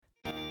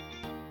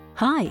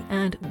Hi,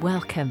 and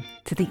welcome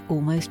to the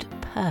Almost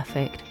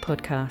Perfect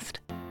podcast.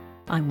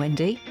 I'm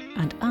Wendy,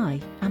 and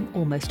I am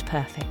almost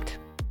perfect.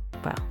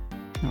 Well,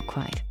 not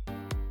quite.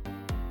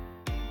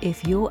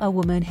 If you're a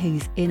woman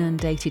who's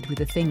inundated with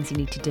the things you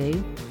need to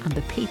do and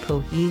the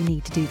people you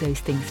need to do those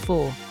things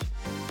for,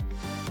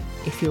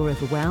 if you're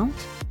overwhelmed,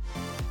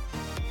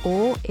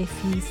 or if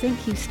you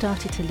think you've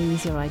started to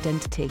lose your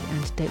identity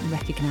and don't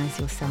recognise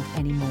yourself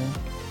anymore,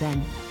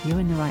 then you're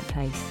in the right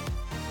place.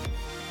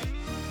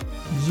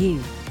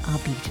 You are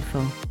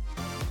beautiful,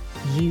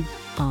 you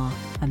are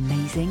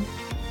amazing,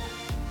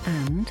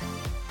 and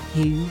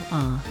you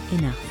are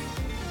enough.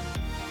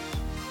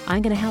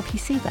 I'm going to help you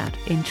see that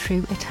in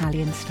true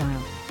Italian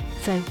style.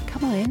 So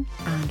come on in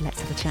and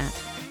let's have a chat.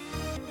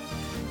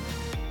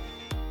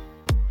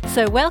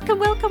 So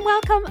welcome.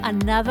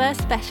 Another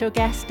special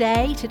guest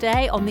day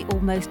today on the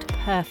Almost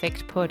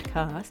Perfect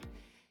podcast.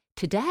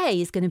 Today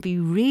is going to be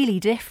really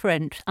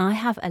different. I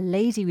have a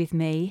lady with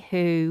me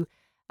who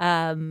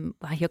well,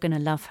 you're going to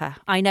love her.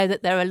 I know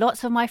that there are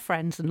lots of my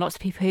friends and lots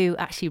of people who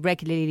actually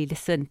regularly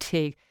listen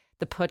to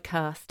the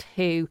podcast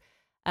who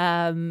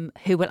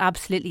will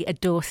absolutely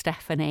adore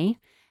Stephanie.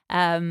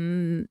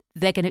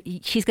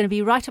 She's going to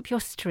be right up your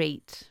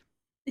street.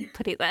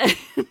 Put it there.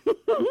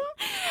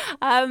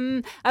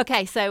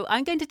 Okay, so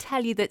I'm going to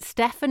tell you that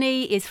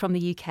Stephanie is from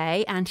the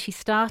UK and she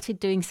started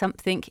doing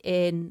something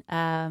in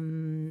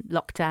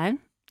lockdown.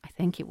 I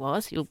think it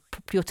was. You'll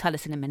tell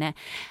us in a minute,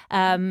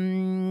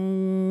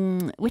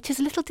 which is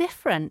a little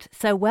different.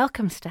 So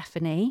welcome,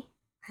 Stephanie.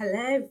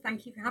 Hello,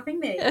 thank you for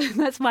having me.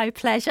 That's my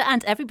pleasure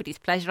and everybody's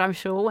pleasure, I'm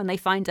sure, when they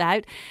find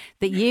out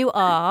that you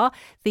are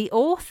the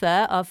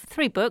author of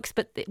 3 books,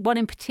 but one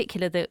in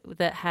particular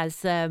that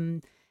has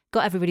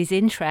got everybody's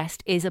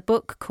interest is a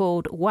book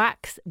called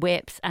Wax,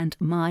 Whips and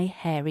My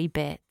Hairy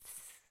Bits.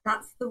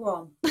 That's the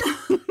one.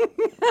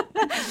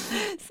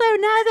 So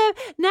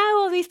now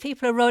all these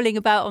people are rolling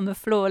about on the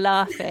floor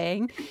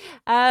laughing.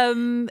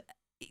 Well,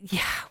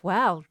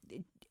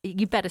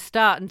 you better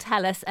start and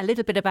tell us a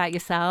little bit about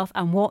yourself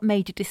and what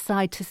made you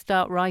decide to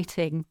start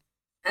writing.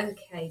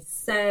 Okay,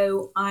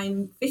 so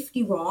I'm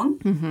 51.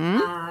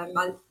 Mm-hmm.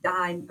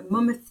 I'm a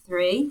mum of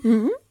 3,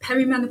 mm-hmm.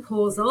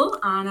 perimenopausal,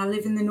 and I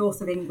live in the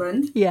north of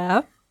England.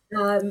 Yeah.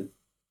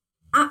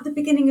 At the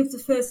beginning of the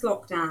first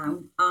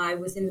lockdown, I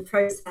was in the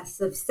process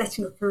of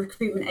setting up a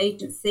recruitment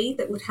agency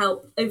that would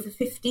help over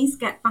 50s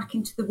get back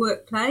into the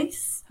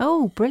workplace.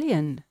 Oh,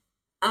 brilliant.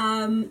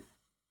 And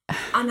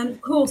then,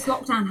 of course,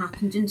 lockdown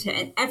happened, didn't it?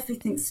 And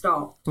everything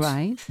stopped.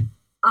 Right.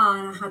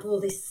 And I had all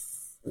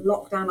this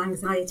lockdown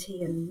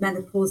anxiety and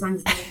menopause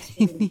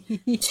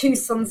anxiety. And 2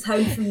 sons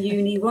home from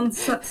uni, 1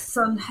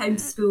 son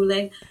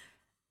homeschooling.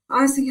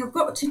 I was thinking, I've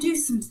got to do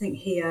something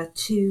here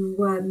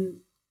to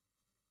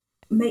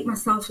make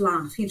myself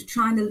laugh, to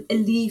try and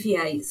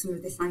alleviate some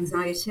of this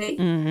anxiety.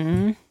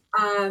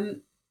 Mm-hmm.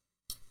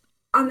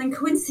 And then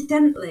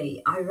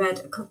coincidentally, I read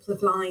a couple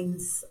of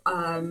lines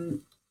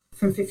from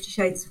 50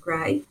 Shades of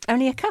Grey.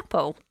 Only a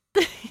couple?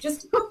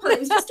 Just a couple. It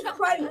was just a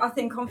quote, I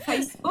think, on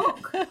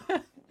Facebook.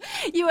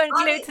 You weren't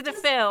glued to the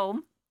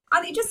film?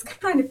 And it just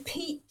kind of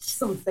piqued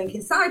something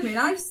inside me. And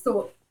I just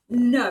thought,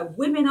 no,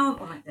 women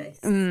aren't like this.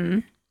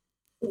 Mm.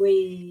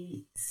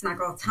 We snag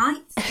our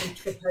tights, we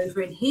trip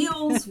over in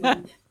heels, we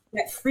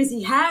get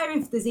frizzy hair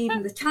if there's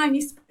even the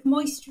tiniest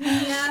moisture in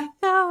the air.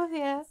 Oh,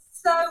 yeah.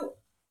 So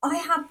I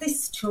had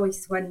this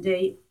choice,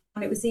 Wendy,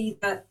 and it was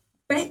either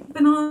bake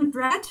banana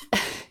bread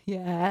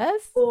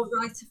yes, or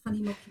write a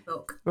funny mucky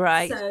book.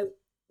 Right. So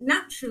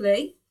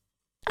naturally,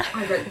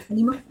 I wrote the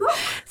funny mucky book.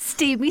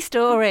 Steamy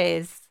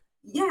stories.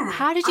 Yeah.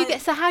 How did you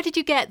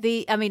get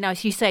the, I mean,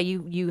 as you say,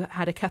 you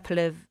read a couple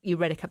of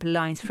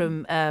lines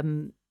from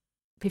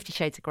 50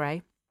 Shades of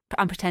Grey.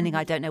 I'm pretending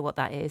I don't know what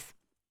that is.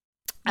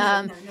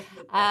 No.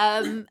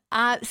 But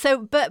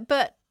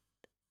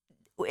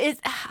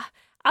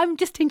I'm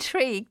just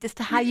intrigued as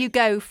to how you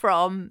go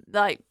from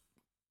like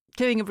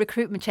doing a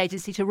recruitment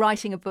agency to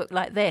writing a book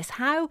like this.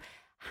 How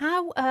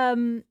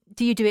do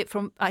you do it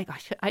from? I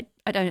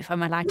don't know if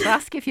I'm allowed to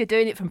ask if you're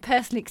doing it from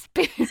personal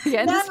experience. No,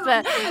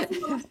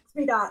 ask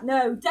me that.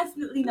 No,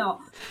 definitely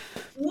not.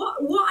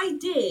 What I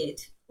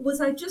did was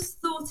I just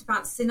thought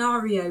about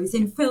scenarios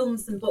in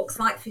films and books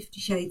like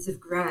 50 Shades of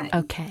Grey.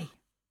 Okay.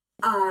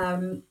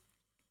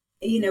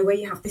 Where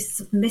you have this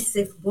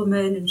submissive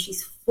woman and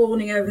she's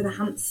fawning over the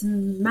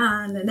handsome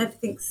man and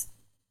everything's,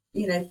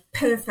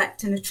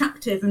 perfect and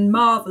attractive and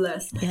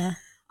marvellous. Yeah.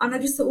 And I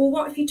just thought, well,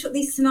 what if you took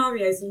these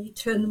scenarios and you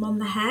turned them on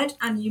the head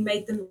and you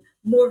made them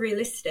more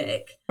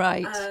realistic?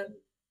 Right.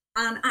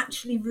 And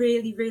actually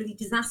really, really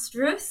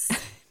disastrous.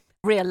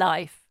 Real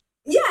life.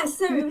 Yeah,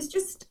 so it was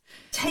just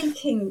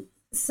taking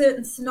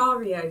certain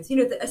scenarios,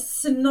 that are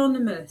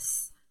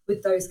synonymous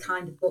with those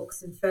kind of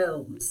books and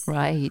films.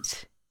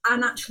 Right.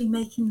 And actually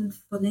making them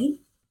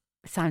funny.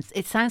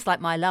 It sounds like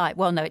my life.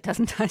 Well, no, it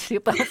doesn't actually.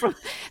 Apart from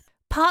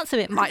parts of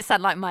it might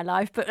sound like my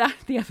life, but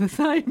the other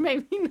side,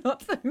 maybe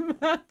not so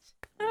much.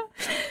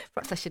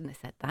 Perhaps I shouldn't have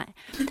said that.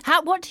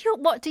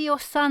 What do your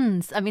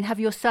sons? I mean, have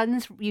your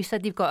sons? You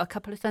said you've got a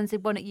couple of sons.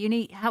 One at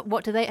uni.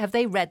 What do they? Have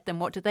they read them?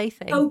 What do they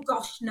think? Oh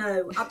gosh,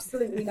 no,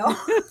 absolutely not.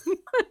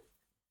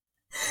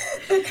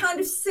 They're kind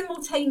of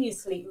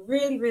simultaneously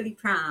really, really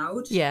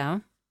proud. Yeah.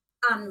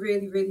 And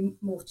really, really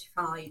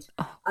mortified.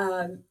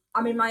 Oh.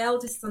 I mean, my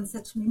eldest son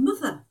said to me,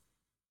 "Mother,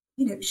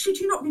 should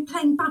you not be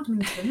playing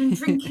badminton and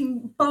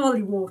drinking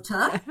barley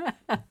water?"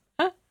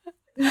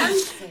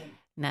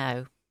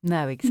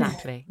 No,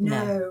 exactly.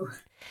 No.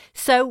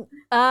 So,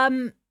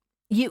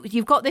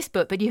 you've got this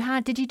book, but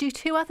did you do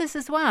 2 others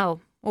as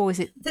well, or was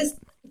it?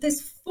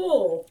 There's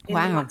 4 in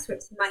wow. the Wax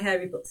Whips in My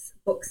Hairy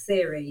book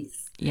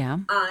series. Yeah.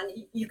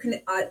 And you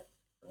can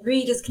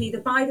readers can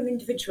either buy them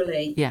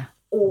individually,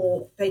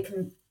 or they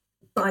can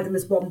buy them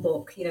as one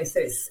book. So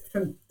it's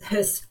from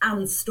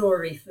Anne's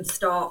story from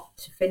start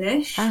to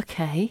finish.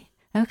 Okay.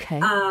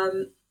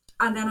 And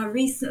then I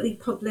recently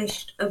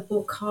published a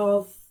book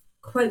of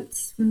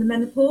quotes from the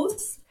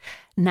menopause.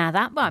 Now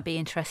that might be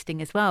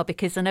interesting as well,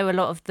 because I know a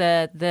lot of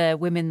the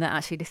women that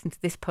actually listen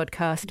to this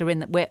podcast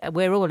are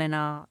we're all in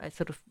our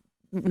sort of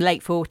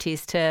late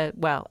 40s to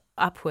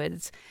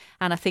upwards,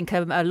 and I think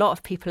a lot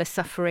of people are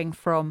suffering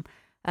from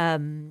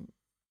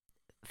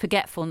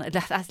forgetfulness.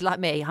 That's like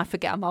me. I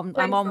forget I'm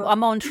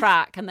on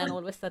track, and then all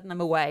of a sudden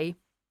I'm away.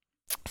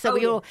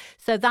 So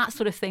so that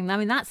sort of thing. I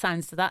mean, that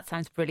sounds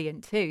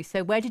brilliant too.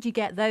 So where did you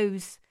get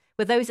those?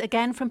 Were those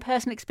again from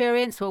personal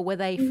experience, or were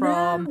they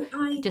from?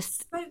 No, I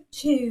spoke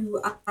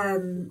to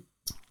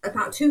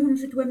about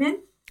 200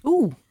 women.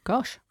 Oh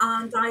gosh!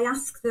 And I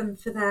asked them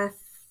for their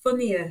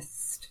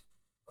funniest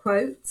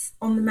quotes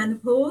on the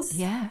menopause.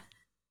 Yeah,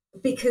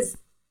 because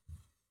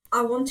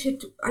I want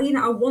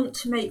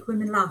to make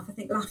women laugh. I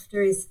think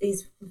laughter is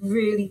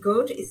really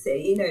good. It's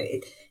in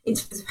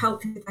terms of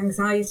helping with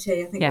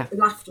anxiety. I think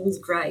laughter is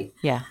great.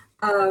 Yeah.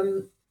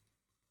 And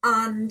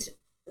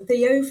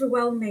the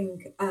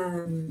overwhelming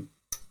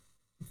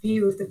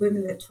view of the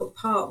women that took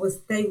part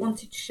was they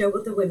wanted to show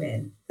other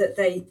women that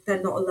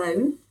they're not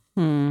alone.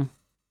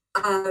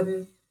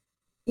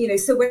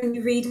 So when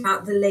you read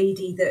about the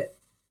lady that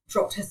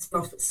dropped her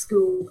son off at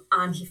school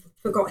and he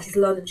forgot his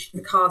lunch in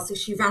the car, so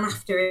she ran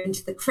after him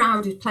into the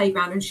crowded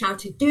playground and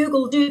shouted,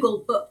 "Dougal,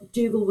 Dougal," but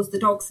Dougal was the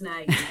dog's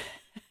name.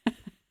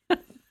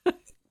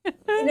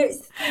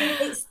 It's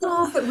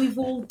stuff that we've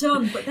all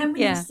done, but then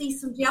when you see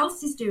somebody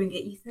else is doing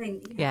it, you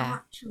think,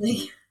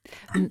 actually.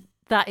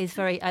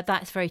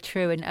 That's very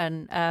true,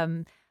 and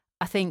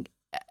I think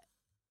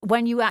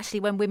when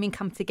women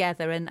come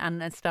together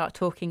and start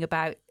talking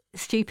about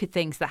stupid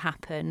things that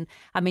happen,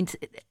 I mean,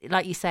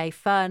 like you say,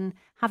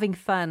 having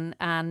fun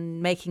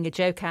and making a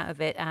joke out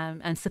of it,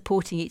 and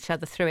supporting each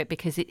other through it,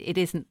 because it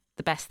isn't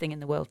the best thing in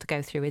the world to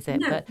go through, is it?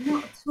 No,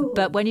 not at all.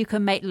 But when you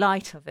can make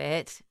light of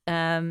it,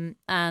 and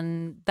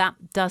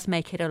that does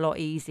make it a lot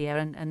easier,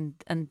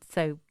 and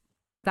so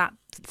that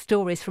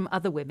stories from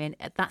other women,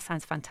 that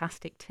sounds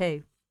fantastic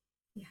too.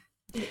 Yeah,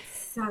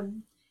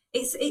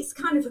 it's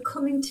kind of a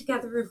coming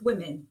together of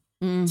women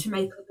to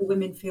make other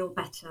women feel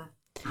better.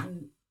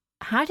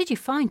 How did you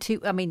find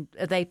I mean,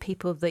 are they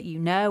people that you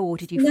know, or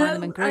did you find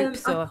them in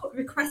groups? I put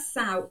requests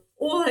out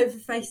all over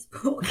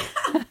Facebook.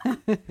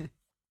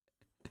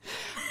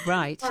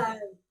 Right.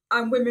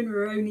 And women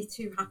were only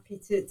too happy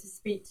to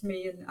speak to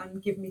me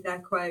and give me their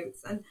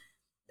quotes. And,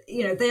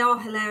 they are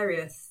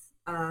hilarious.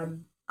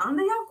 And they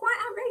are quite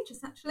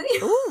outrageous, actually.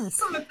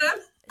 Some of them.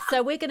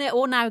 So we're going to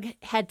all now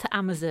head to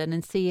Amazon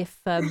and see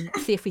if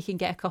we can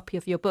get a copy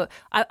of your book.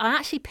 I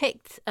actually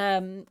picked...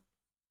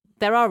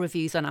 there are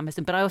reviews on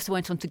Amazon, but I also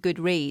went on to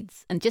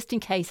Goodreads, and just in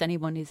case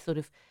anyone is sort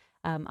of,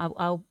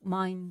 I'll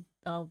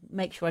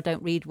make sure I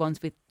don't read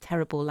ones with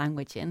terrible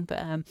language in.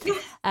 But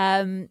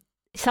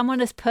someone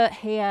has put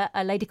here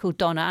a lady called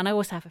Donna, and I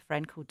also have a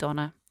friend called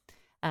Donna.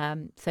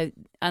 So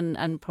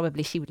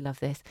probably she would love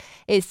this.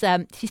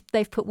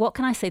 They've put, what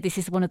can I say? This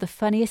is one of the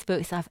funniest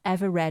books I've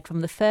ever read.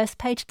 From the first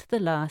page to the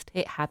last,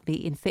 it had me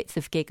in fits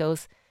of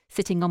giggles.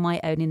 Sitting on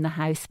my own in the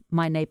house,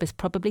 my neighbours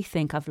probably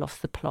think I've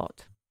lost the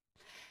plot.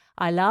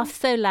 I laughed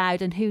so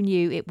loud, and who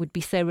knew it would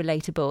be so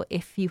relatable?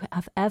 If you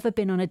have ever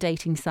been on a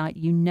dating site,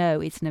 you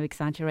know it's no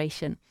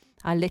exaggeration.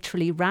 I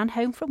literally ran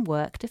home from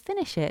work to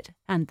finish it,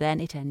 and then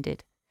it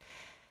ended.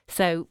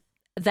 So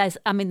there's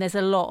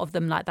a lot of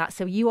them like that.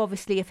 So you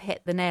obviously have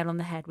hit the nail on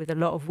the head with a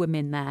lot of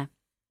women there,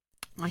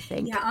 I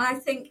think. Yeah, I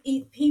think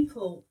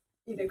people,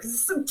 because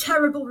there's some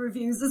terrible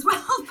reviews as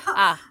well.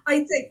 But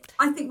I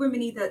think women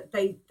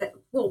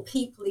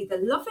people either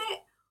love it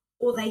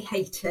or they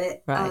hate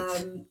it.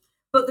 Right.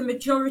 But the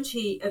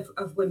majority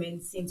of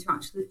women seem to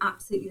actually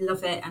absolutely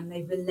love it, and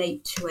they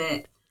relate to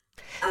it.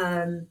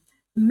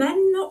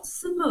 Men, not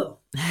so much.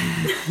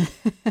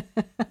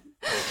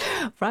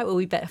 Right, well,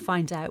 we better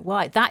find out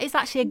why. That is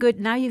actually a good...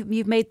 Now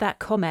you've made that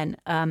comment,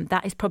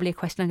 that is probably a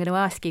question I'm going to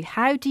ask you.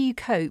 How do you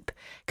cope?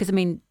 Because, I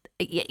mean,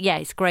 yeah,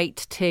 it's great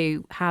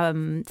to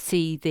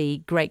see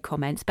the great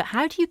comments, but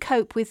how do you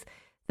cope with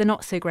the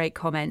not so great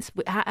comments?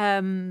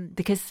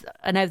 Because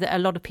I know that a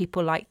lot of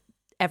people like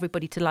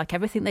everybody to like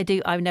everything they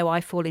do. I know I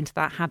fall into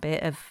that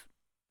habit of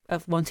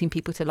of wanting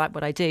people to like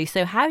what I do.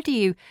 So how do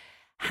you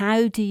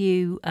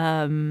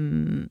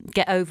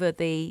get over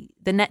the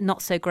net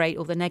not so great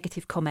or the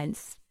negative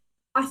comments?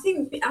 I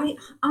think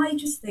I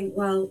just think,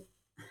 well,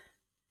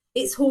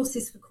 it's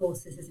horses for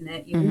courses, isn't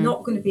it? You're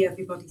not going to be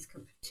everybody's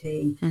cup of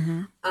tea.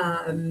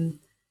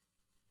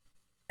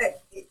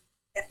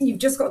 You've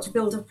just got to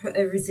build up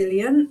a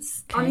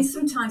resilience. Okay. I mean,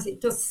 sometimes it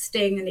does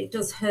sting and it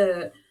does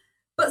hurt,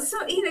 but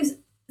so, you know,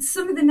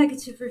 some of the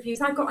negative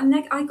reviews, I got a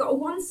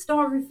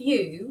 1-star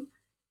review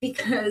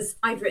because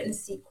I'd written a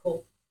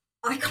sequel.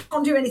 I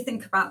can't do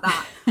anything about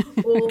that.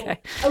 Or okay.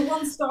 A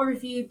 1-star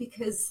review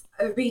because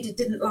a reader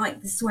didn't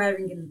like the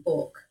swearing in the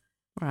book.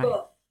 Right.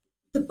 But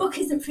the book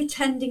isn't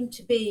pretending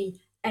to be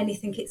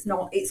anything it's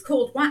not. It's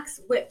called Wax,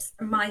 Whips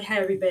and My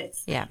Hairy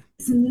Bits. Yeah.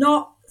 It's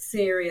not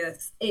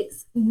serious.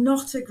 It's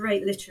not a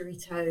great literary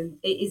tome.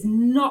 It is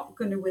not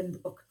going to win the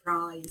Booker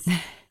Prize.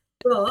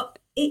 But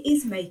it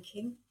is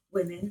making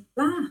women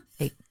laugh.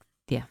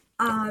 Yeah.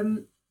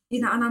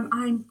 You know, and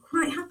I'm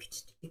quite happy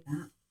to do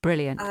that.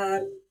 Brilliant.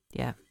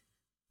 Yeah.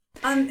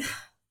 And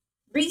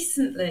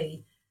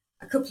recently,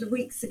 a couple of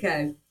weeks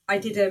ago, I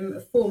did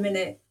a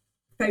 4-minute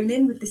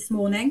phone-in with This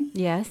Morning.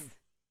 Yes.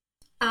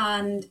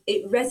 And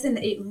it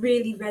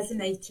really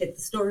resonated.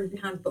 The story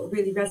behind the book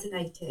really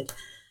resonated.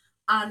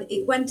 And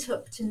it went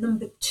up to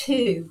number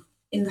 2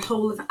 in the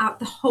whole of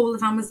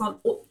Amazon,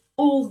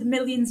 all the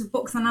millions of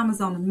books on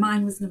Amazon, and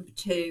mine was number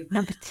 2.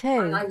 Number 2.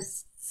 And I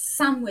was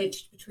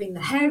sandwiched between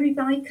The Hairy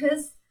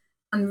Bikers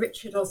and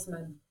Richard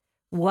Osman.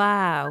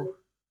 Wow.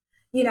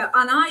 You know,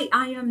 and I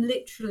am a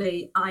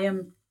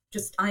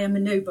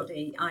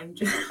nobody. I'm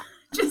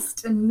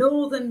just a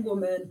northern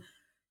woman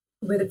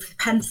with a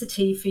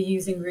propensity for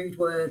using rude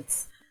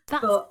words.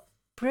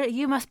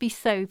 You must be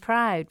so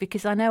proud,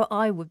 because I know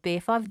I would be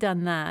if I've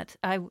done that.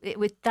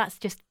 That's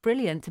just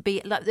brilliant to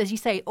be, like, as you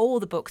say, all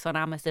the books on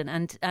Amazon,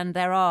 and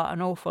there are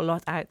an awful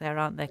lot out there,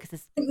 aren't there? Because I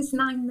think there's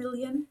 9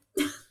 million.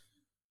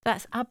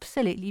 That's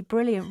absolutely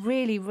brilliant.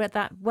 Really,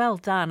 that well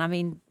done. I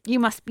mean, you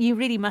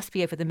really must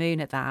be over the moon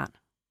at that.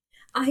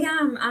 I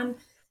am, and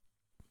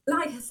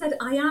like I said,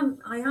 I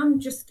am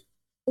just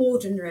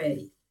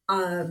ordinary.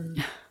 I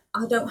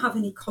don't have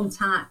any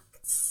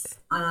contacts.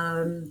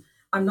 I'm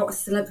not a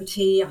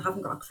celebrity. I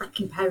haven't got a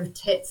cracking pair of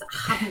tits. I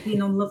haven't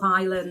been on Love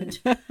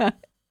Island.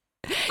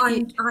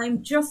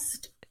 I'm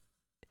just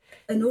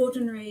an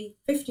ordinary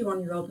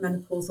 51-year-old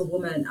menopausal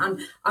woman,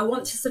 and I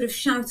want to sort of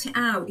shout it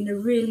out, you know,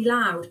 really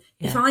loud.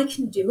 Yeah. If I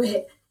can do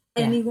it,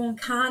 anyone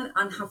can,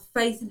 and have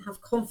faith and have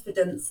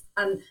confidence.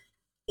 And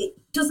it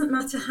doesn't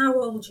matter how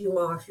old you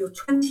are. If you're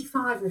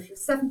 25 or if you're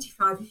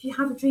 75, if you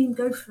have a dream,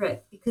 go for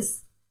it,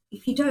 because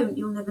if you don't,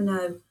 you'll never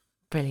know.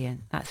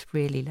 Brilliant. That's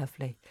really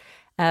lovely.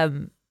 I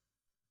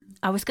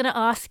was going to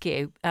ask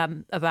you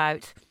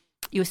about,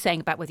 you were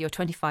saying about whether you're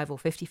 25 or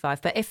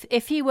 55, but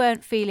if you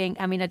weren't feeling,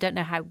 I mean, I don't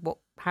know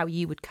how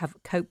you would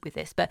cope with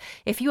this, but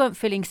if you weren't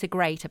feeling so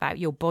great about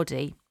your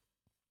body,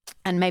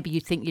 and maybe you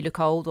think you look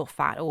old or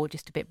fat or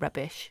just a bit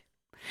rubbish,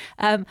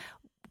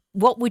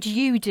 what would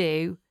you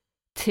do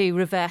to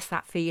reverse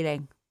that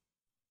feeling?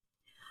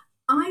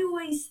 I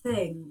always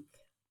think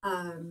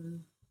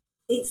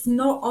it's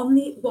not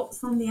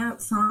what's on the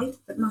outside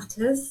that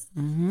matters.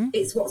 Mm-hmm.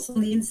 It's what's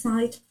on the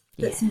inside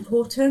that's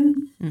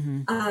important.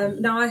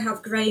 Mm-hmm. Now I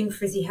have grey and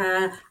frizzy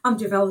hair. I'm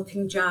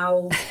developing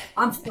jowls.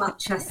 I'm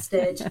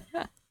flat-chested.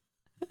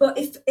 But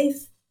if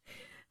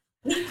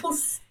people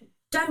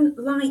don't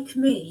like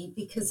me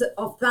because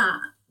of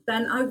that,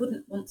 then I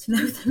wouldn't want to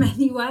know them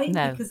anyway.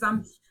 No. Because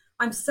I'm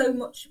so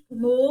much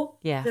more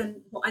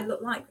than what I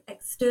look like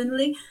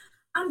externally.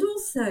 And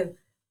also,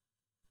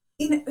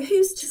 you know,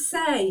 who's to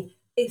say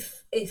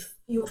if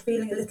you're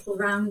feeling a little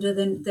rounder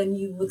than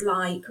you would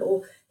like,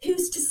 or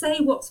who's to say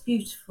what's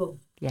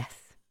beautiful? Yes.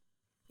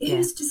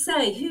 Who's to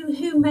say?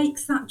 Who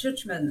makes that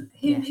judgment?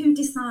 Who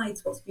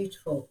decides what's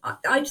beautiful?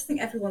 I just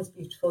think everyone's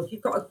beautiful. If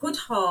you've got a good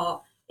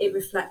heart, it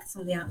reflects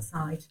on the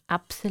outside.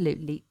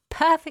 Absolutely.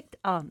 Perfect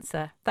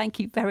answer. Thank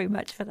you very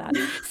much for that.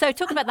 So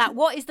talking about that,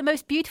 what is the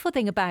most beautiful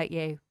thing about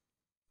you?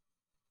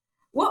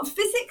 What,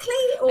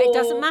 physically? Or... It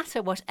doesn't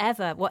matter,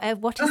 whatever.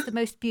 What is the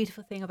most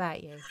beautiful thing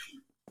about you?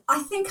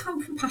 I think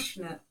I'm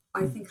compassionate.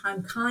 I think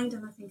I'm kind,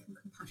 and I think I'm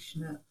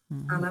compassionate.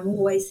 Mm-hmm. And I'm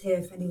always here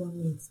if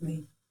anyone needs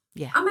me.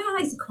 Yeah. And my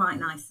eyes are quite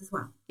nice as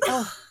well.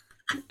 Oh.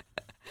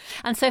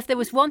 And so if there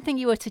was one thing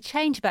you were to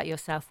change about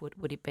yourself, what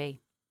would it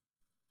be?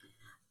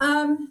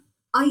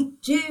 I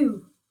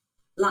do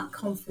lack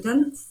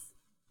confidence.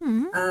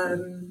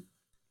 Mm-hmm.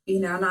 You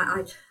know, and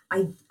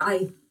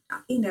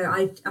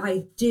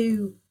I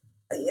do.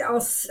 I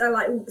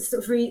like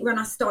sort of when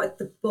I started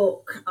the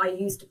book, I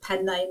used a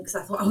pen name because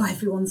I thought,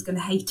 everyone's going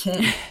to hate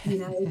it, you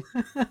know.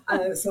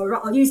 So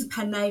I'll use a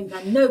pen name,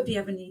 then nobody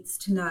ever needs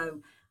to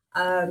know.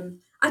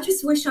 I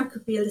just wish I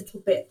could be a little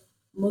bit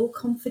more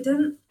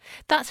confident.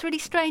 That's really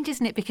strange,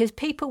 isn't it? Because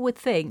people would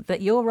think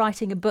that you're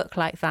writing a book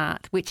like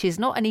that, which is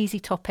not an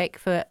easy topic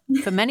for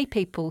many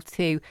people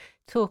to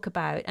talk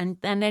about, and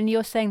then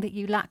you're saying that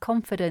you lack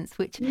confidence,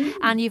 which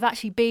and you've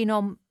actually been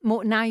on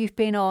more now. You've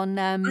been on.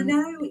 I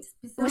know, it's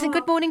bizarre. Was it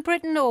Good Morning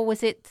Britain or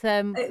was it?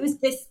 It was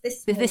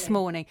this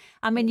morning.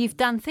 I mean, you've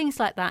done things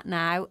like that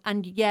now,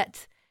 and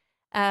yet,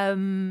 I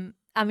mean,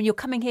 you're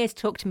coming here to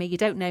talk to me. You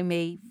don't know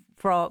me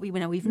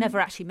we've never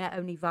actually met,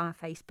 only via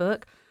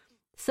Facebook.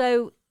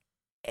 So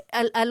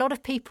a lot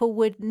of people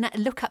would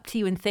look up to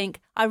you and think,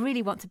 I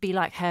really want to be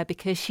like her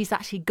because she's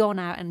actually gone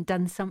out and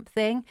done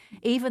something.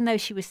 Even though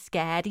she was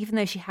scared, even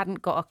though she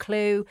hadn't got a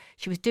clue,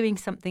 she was doing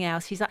something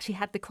else, she's actually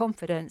had the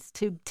confidence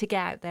to get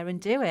out there and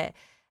do it.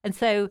 And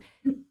so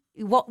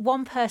what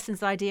one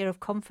person's idea of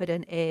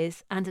confident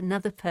is and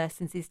another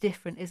person's is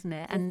different, isn't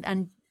it?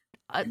 And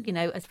you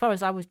know, as far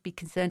as I would be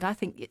concerned, I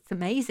think it's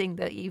amazing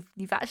that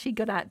you've actually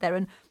got out there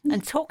and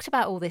talked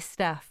about all this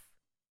stuff.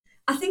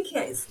 I think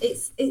it's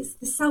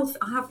the self.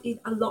 I have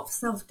a lot of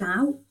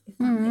self-doubt, if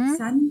that makes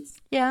sense.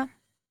 Yeah.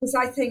 Because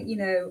I think, you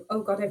know,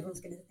 oh God,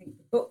 everyone's going to think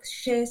the book's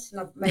shit, and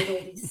I've made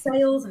all these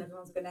sales, and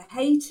everyone's going to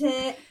hate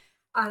it,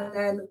 and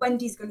then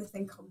Wendy's going to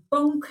think I'm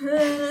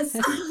bonkers.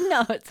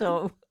 Not at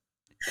all.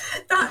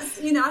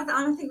 That's, you know, and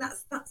I think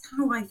that's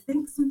how I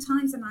think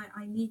sometimes, and I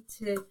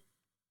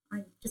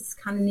just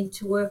kind of need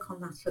to work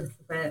on that a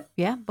little bit.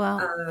 Yeah. Well,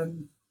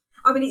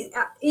 I mean,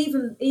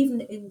 even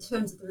in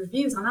terms of the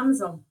reviews on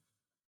Amazon.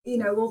 You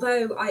know,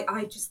 although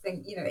I just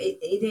think, you know, it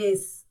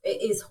is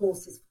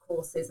horses for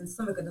courses, and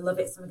some are going to love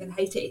it, some are going to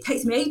hate it. It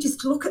takes me ages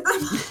to look at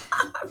them.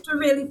 I have to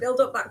really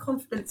build up that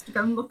confidence to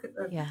go and look at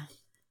them.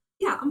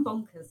 Yeah, I'm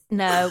bonkers.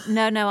 No,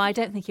 I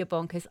don't think you're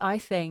bonkers. I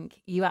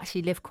think you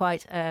actually live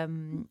quite a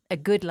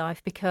good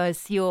life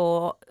because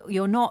you're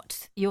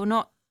not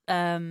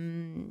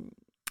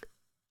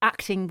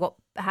acting what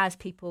has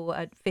people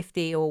at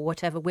 50 or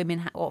whatever.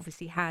 Women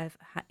obviously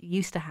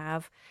used to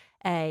have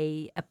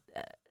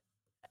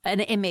an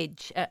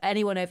image.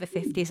 Anyone over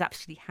 50 has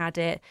actually had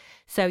it.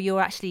 So you're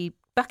actually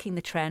bucking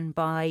the trend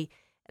by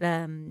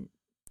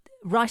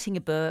writing a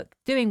book,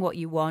 doing what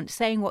you want,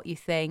 saying what you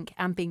think,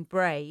 and being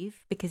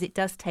brave, because it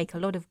does take a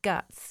lot of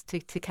guts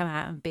to come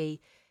out and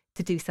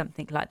to do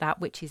something like that,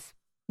 which is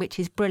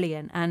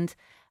brilliant. And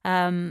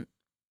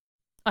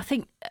I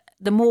think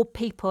the more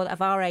people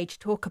of our age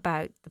talk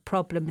about the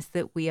problems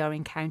that we are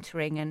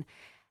encountering, and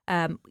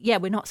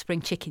we're not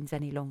spring chickens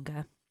any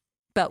longer,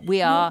 but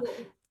we are.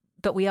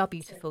 But we are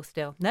beautiful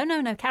still. No,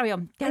 carry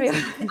on.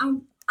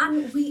 And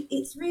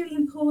it's really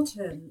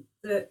important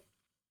that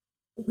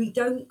we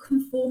don't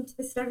conform to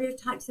the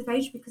stereotypes of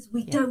age, because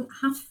we don't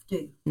have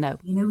to. No.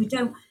 You know, we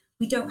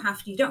don't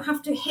have to. You don't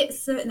have to hit a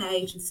certain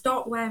age and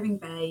start wearing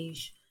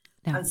beige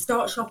and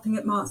start shopping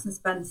at Marks and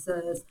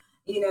Spencer's.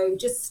 You know,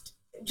 just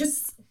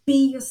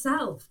be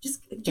yourself.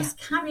 Just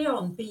carry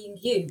on being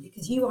you,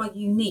 because you are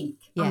unique.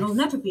 Yes. And there'll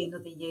never be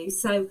another you.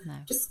 So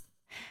just,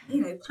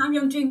 you know, carry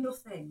on doing your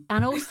thing.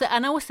 And also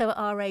at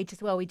our age as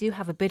well, we do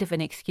have a bit of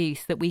an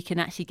excuse that we can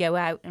actually go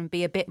out and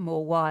be a bit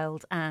more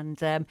wild. And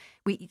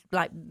we,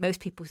 like most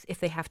people,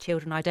 if they have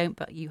children, I don't,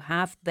 but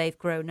they've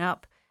grown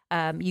up.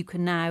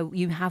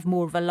 You have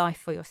more of a life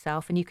for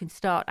yourself, and you can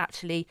start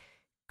actually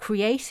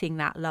creating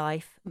that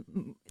life.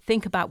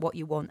 Think about what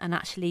you want, and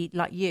actually,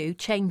 like you,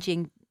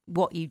 changing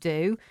what you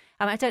do.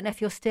 I don't know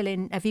if you're still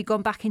have you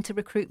gone back into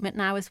recruitment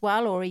now as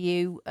well, or are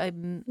you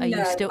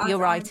you're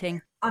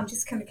writing? I'm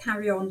just going to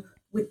carry on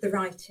with the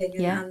writing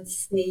and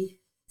see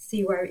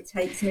where it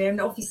takes me.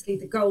 And obviously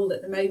the goal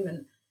at the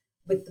moment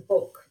with the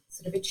book,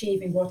 sort of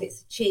achieving what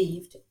it's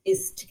achieved,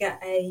 is to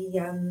get a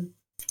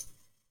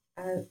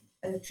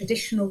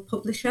traditional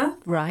publisher.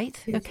 Right,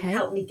 who can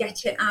help me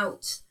get it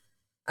out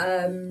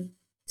to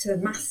the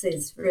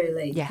masses,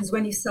 really. Yeah. Because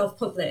when you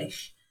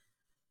self-publish,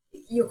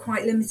 you're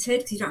quite limited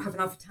because you don't have an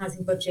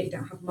advertising budget, you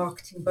don't have a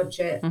marketing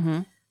budget.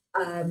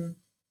 Mm-hmm.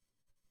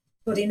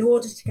 But in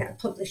order to get a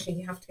publisher,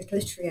 you have to get a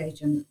literary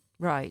agent.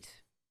 Right.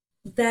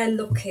 They're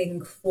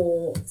looking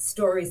for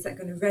stories that are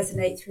going to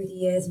resonate through the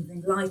years and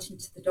bring light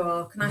into the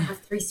dark. And I have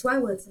 3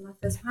 swear words in my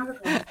first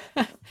paragraph.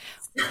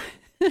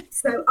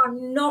 So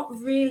I'm not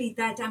really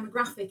their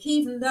demographic,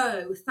 even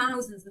though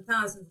thousands and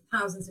thousands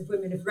and thousands of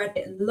women have read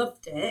it and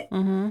loved it.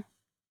 Mm-hmm.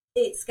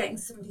 It's getting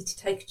somebody to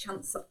take a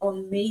chance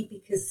on me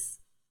because,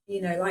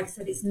 you know, like I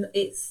said,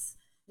 it's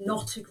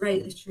not a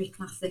great literary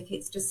classic.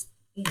 It's just,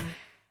 you know,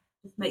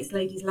 it makes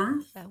ladies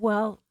laugh.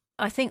 Well,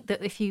 I think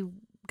that if you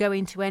go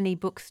into any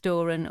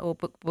bookstore or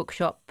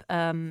bookshop,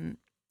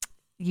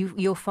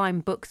 you'll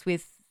find books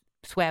with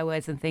swear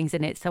words and things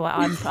in it. So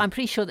I'm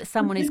pretty sure that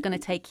someone is going to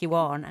take you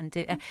on. And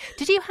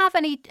did you have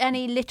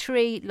any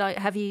literary, like,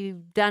 have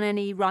you done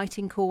any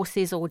writing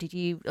courses, or did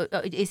you?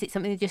 Is it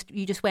something that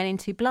you just went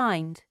into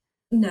blind?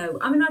 No,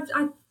 I mean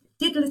I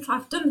did a little.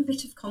 I've done a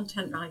bit of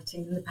content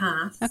writing in the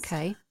past.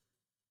 Okay.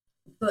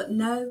 But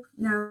no,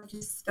 I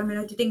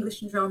did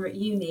English and drama at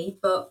uni,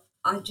 but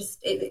I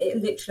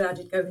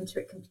did go into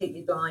it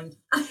completely blind.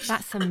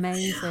 That's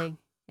amazing.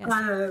 Yes.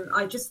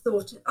 I just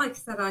thought, like I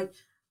said,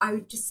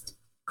 I'd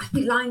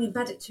be lying in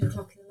bed at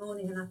 2:00 in the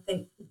morning and I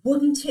think,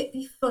 wouldn't it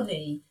be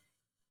funny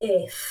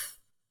if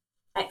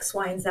X,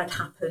 Y, and Z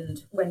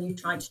happened when you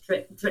tried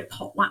to drip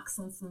hot wax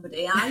on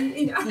somebody. I'd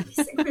be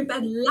sitting in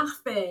bed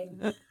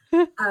laughing,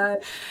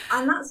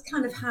 and that's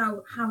kind of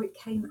how it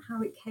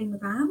came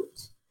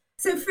about.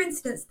 So, for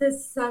instance,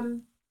 there's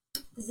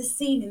a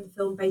scene in the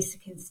film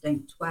Basic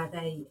Instinct where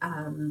they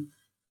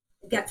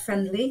get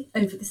friendly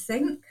over the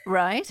sink.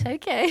 Right.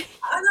 Okay. And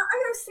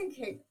I was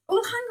thinking,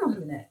 well, hang on a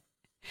minute.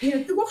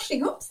 The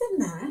washing up's in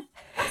there.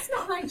 That's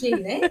not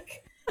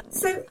hygienic.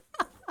 So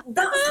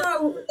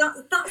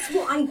that's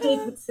what I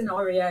did with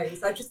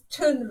scenarios. I just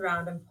turned them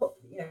around and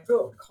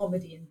brought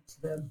comedy into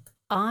them.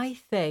 I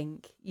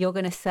think you're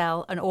going to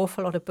sell an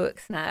awful lot of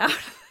books now.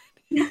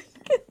 Because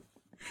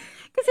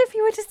if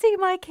you were to see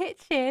my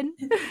kitchen.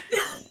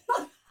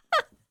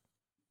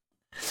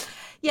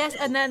 Yes,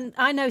 and then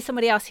I know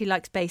somebody else who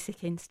likes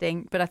Basic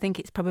Instinct, but I think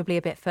it's probably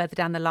a bit further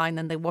down the line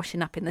than the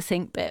washing up in the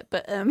sink bit.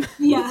 But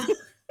yeah.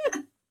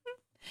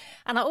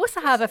 And I also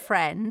have a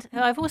friend.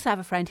 I've also have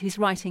a friend who's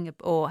writing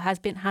or has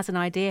an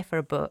idea for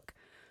a book,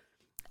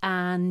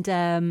 and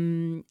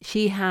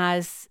she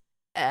has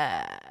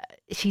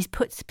she's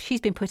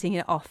been putting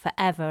it off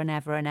forever and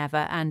ever and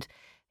ever, and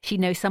she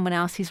knows someone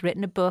else who's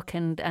written a book,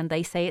 and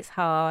they say it's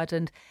hard,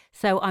 and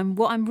so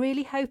what I'm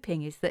really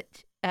hoping is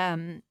that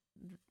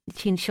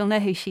she'll know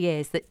who she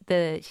is,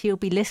 that she'll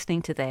be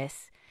listening to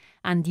this,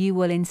 and you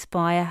will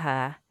inspire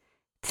her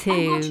to.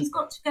 Oh God, she's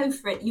got to go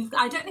for it.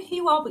 I don't know who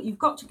you are, but you've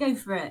got to go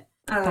for it.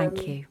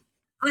 Thank you.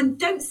 And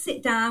don't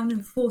sit down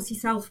and force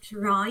yourself to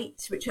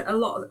write, which a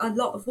lot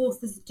of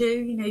authors do.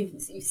 You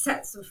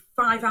set sort of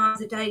 5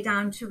 hours a day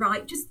down to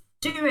write. Just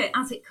do it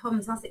as it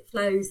comes, as it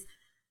flows.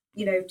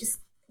 Just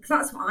because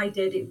that's what I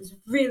did. It was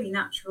really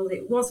natural.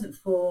 It wasn't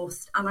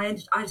forced, and I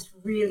just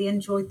really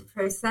enjoyed the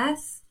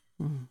process.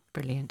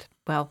 Brilliant.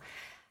 Well,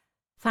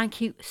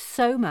 thank you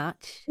so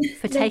much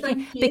for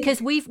taking,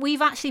 because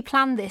we've actually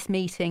planned this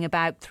meeting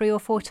about 3 or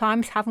 4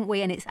 times, haven't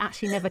we? And it's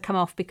actually never come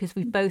off because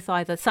we've both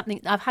either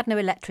I've had no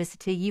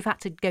electricity, you've had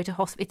to go to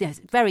hospital. It's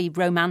very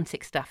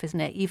romantic stuff, isn't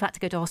it? You've had to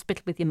go to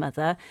hospital with your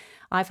mother.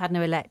 I've had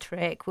no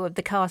electric. Well,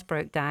 the car's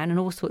broke down and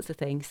all sorts of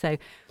things. So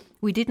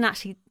we didn't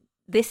actually.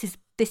 This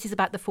is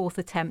about the 4th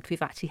attempt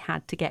we've actually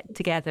had to get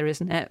together,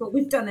 isn't it? But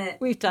we've done it.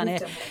 We've done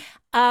it.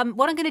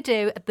 What I'm going to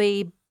do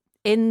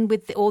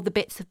with all the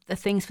bits of the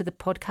things for the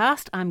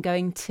podcast, I'm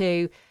going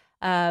to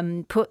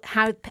put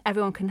how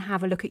everyone can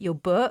have a look at your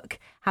book,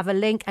 have a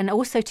link, and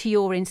also to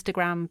your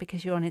Instagram,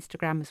 because you're on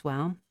Instagram as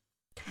well.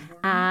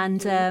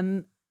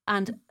 And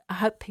I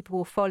hope people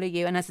will follow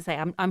you. And as I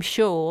say, I'm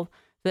sure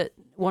that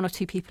 1 or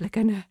 2 people are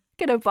gonna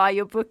buy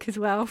your book as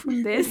well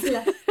from this.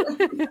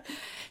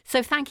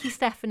 So thank you,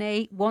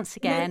 Stephanie, once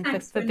again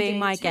for being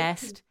my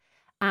guest.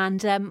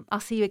 And I'll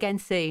see you again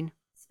soon.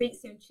 Speak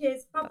soon.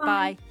 Cheers. Bye-bye.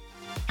 Bye.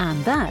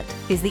 And that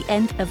is the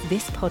end of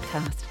this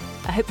podcast.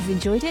 I hope you've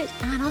enjoyed it,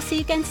 and I'll see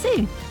you again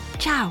soon.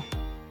 Ciao.